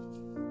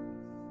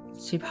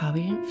 She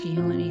probably didn't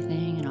feel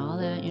anything and all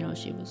that.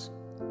 She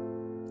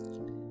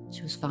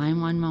was fine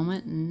one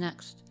moment and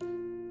next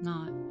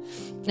not.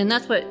 And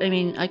that's what,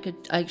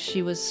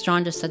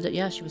 Sean just said that,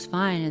 yeah, she was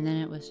fine. And then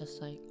it was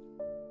just like,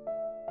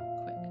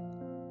 quick.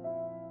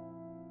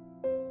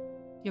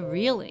 You're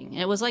reeling.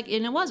 It was like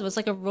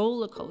a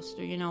roller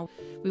coaster,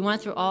 We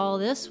went through all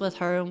this with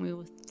her, and we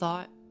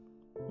thought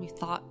we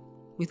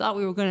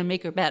were going to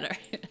make her better.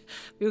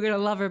 We were going to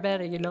love her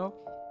better,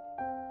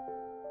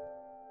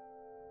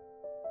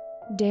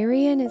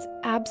 Darien is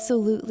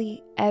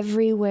absolutely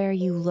everywhere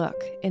you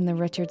look in the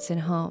Richardson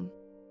home.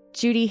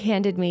 Judy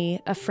handed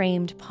me a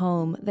framed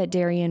poem that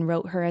Darien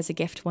wrote her as a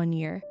gift one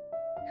year.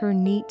 Her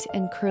neat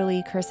and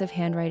curly cursive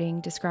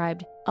handwriting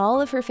described all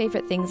of her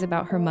favorite things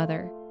about her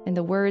mother, and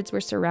the words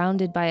were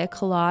surrounded by a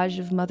collage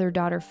of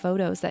mother-daughter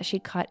photos that she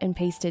cut and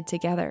pasted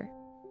together.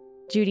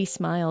 Judy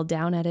smiled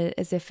down at it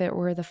as if it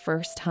were the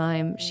first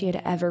time she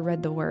had ever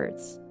read the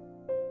words.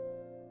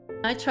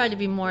 I try to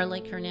be more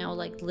like her now,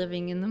 like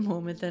living in the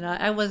moment. Than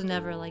I was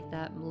never like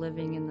that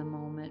living in the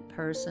moment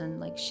person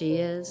like she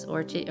is,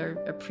 or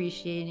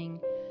appreciating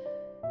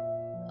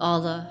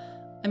all the,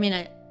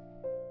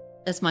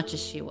 as much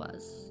as she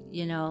was,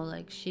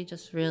 she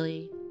just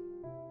really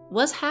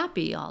was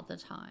happy all the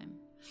time.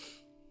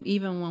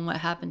 Even when what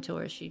happened to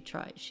her, she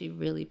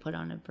really put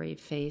on a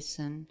brave face,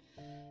 and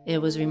it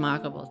was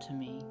remarkable to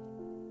me.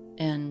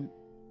 And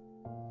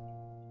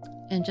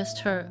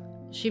just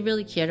she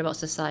really cared about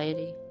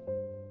society.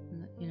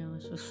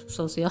 She was a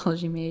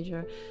sociology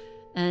major,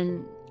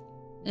 and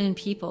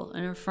people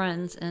and her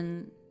friends,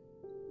 and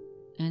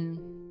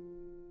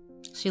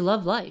she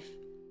loved life,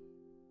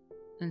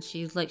 and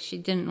she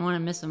didn't want to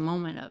miss a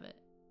moment of it.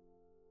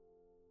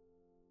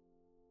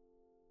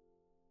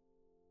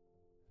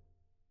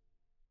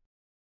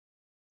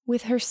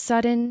 With her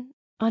sudden,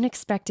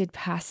 unexpected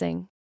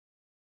passing,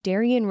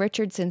 Darien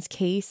Richardson's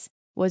case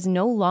was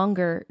no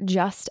longer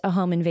just a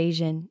home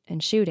invasion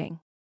and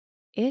shooting.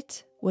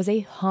 It was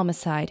a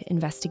homicide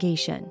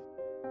investigation.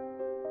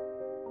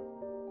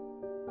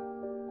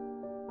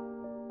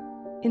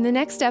 In the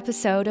next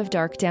episode of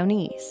Dark Down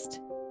East,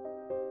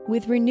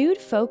 with renewed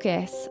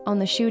focus on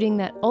the shooting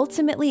that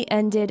ultimately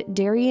ended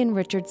Darien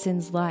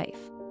Richardson's life,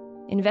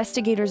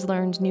 investigators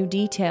learned new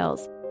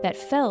details that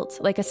felt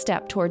like a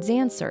step towards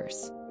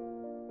answers.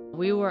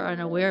 We were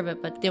unaware of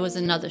it, but there was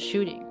another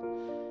shooting.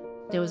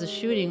 There was a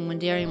shooting when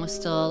Darien was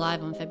still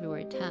alive on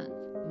February 10th.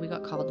 we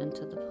got called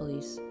into the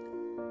police,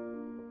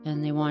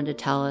 and they wanted to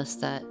tell us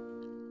that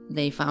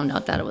they found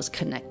out that it was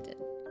connected.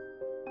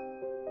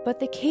 But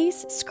the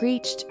case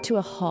screeched to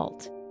a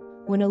halt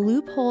when a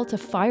loophole to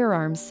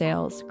firearms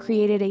sales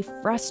created a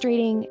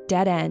frustrating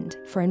dead end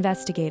for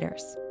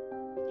investigators.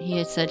 He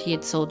had said he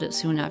had sold it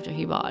soon after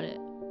he bought it,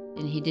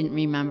 and he didn't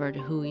remember to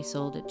who he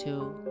sold it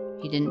to.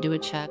 He didn't do a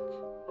check.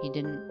 He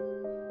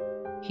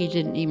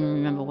didn't even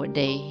remember what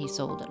day he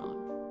sold it on.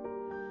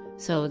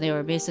 So they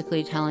were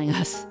basically telling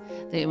us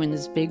they were in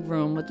this big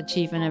room with the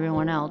chief and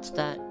everyone else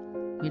that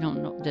we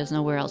don't know, there's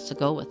nowhere else to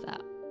go with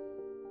that.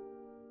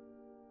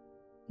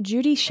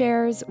 Judy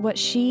shares what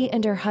she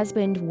and her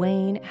husband,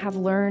 Wayne, have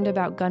learned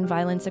about gun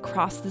violence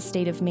across the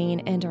state of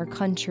Maine and our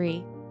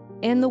country,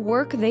 and the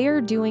work they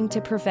are doing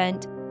to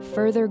prevent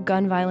further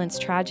gun violence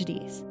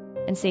tragedies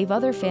and save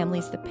other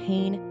families the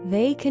pain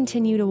they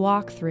continue to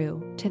walk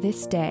through to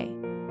this day.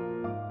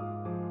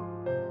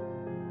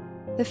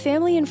 The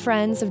family and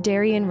friends of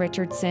Darien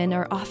Richardson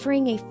are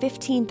offering a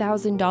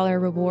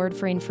 $15,000 reward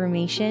for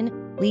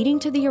information leading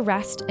to the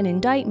arrest and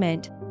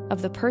indictment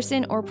of the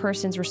person or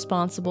persons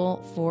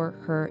responsible for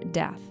her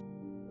death.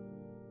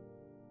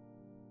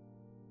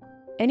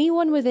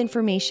 Anyone with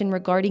information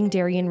regarding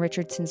Darien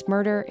Richardson's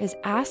murder is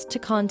asked to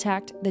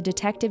contact the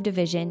Detective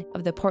Division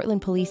of the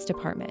Portland Police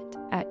Department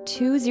at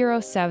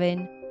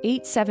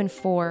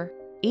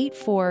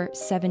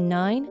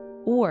 207-874-8479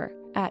 or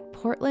at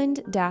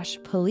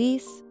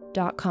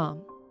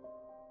portland-police.com.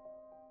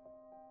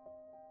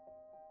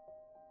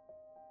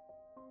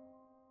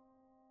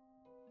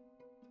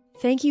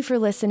 Thank you for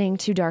listening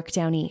to Dark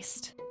Down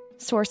East.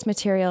 Source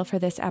material for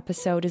this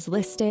episode is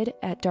listed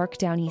at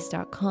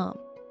darkdowneast.com.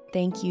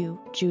 Thank you,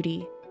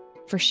 Judy,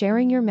 for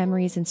sharing your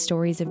memories and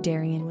stories of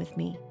Darien with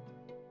me.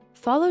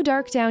 Follow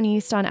Dark Down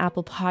East on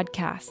Apple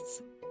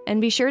Podcasts, and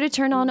be sure to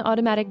turn on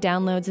automatic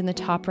downloads in the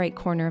top right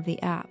corner of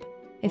the app.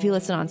 If you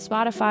listen on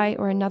Spotify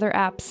or another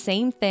app,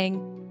 same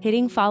thing.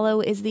 Hitting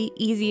follow is the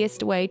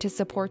easiest way to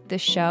support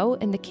this show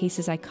and the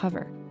cases I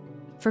cover.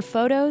 For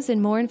photos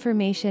and more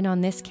information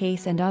on this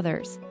case and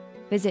others,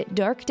 visit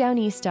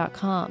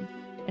darkdowneast.com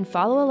and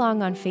follow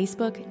along on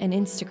Facebook and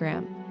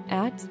Instagram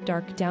at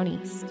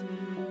darkdowneast.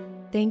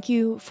 Thank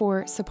you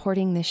for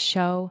supporting this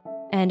show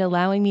and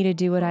allowing me to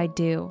do what I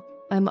do.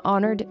 I'm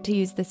honored to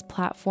use this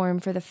platform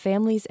for the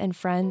families and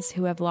friends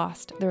who have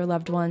lost their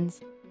loved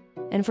ones,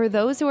 and for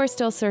those who are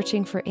still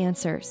searching for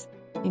answers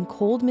in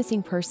cold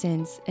missing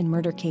persons and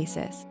murder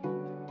cases.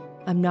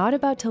 I'm not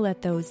about to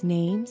let those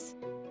names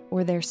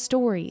or their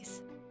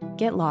stories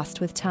get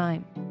lost with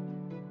time.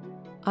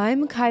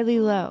 I'm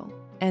Kylie Lowe,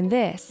 and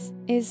this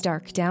is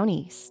Dark Down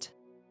East.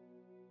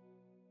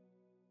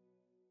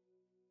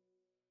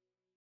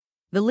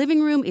 The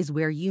living room is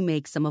where you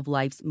make some of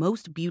life's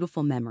most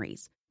beautiful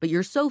memories, but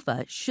your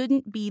sofa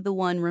shouldn't be the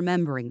one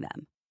remembering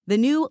them. The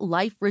new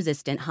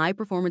life-resistant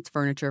high-performance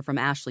furniture from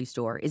Ashley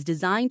Store is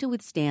designed to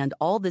withstand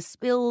all the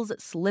spills,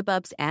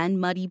 slip-ups, and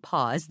muddy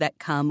paws that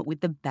come with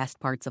the best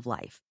parts of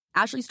life.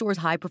 Ashley Store's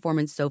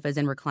high-performance sofas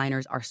and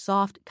recliners are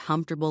soft,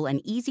 comfortable,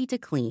 and easy to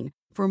clean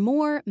for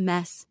more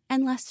mess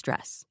and less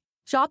stress.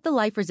 Shop the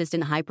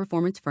life-resistant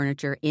high-performance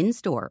furniture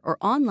in-store or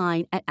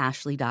online at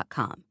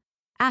ashley.com.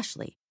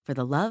 Ashley, for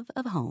the love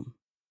of home.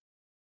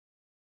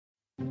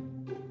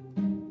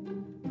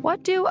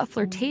 What do a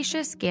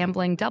flirtatious,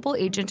 gambling double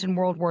agent in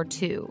World War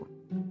II,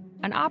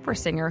 an opera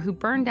singer who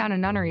burned down a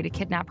nunnery to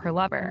kidnap her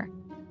lover,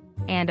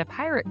 and a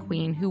pirate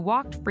queen who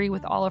walked free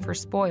with all of her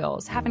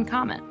spoils have in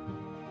common?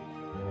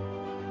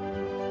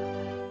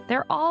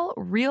 They're all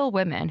real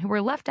women who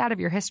were left out of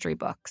your history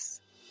books.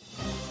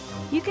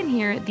 You can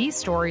hear these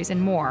stories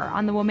and more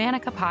on the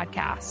Womanica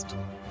podcast.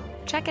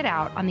 Check it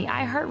out on the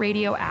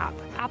iHeartRadio app,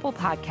 Apple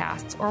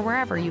Podcasts, or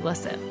wherever you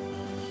listen.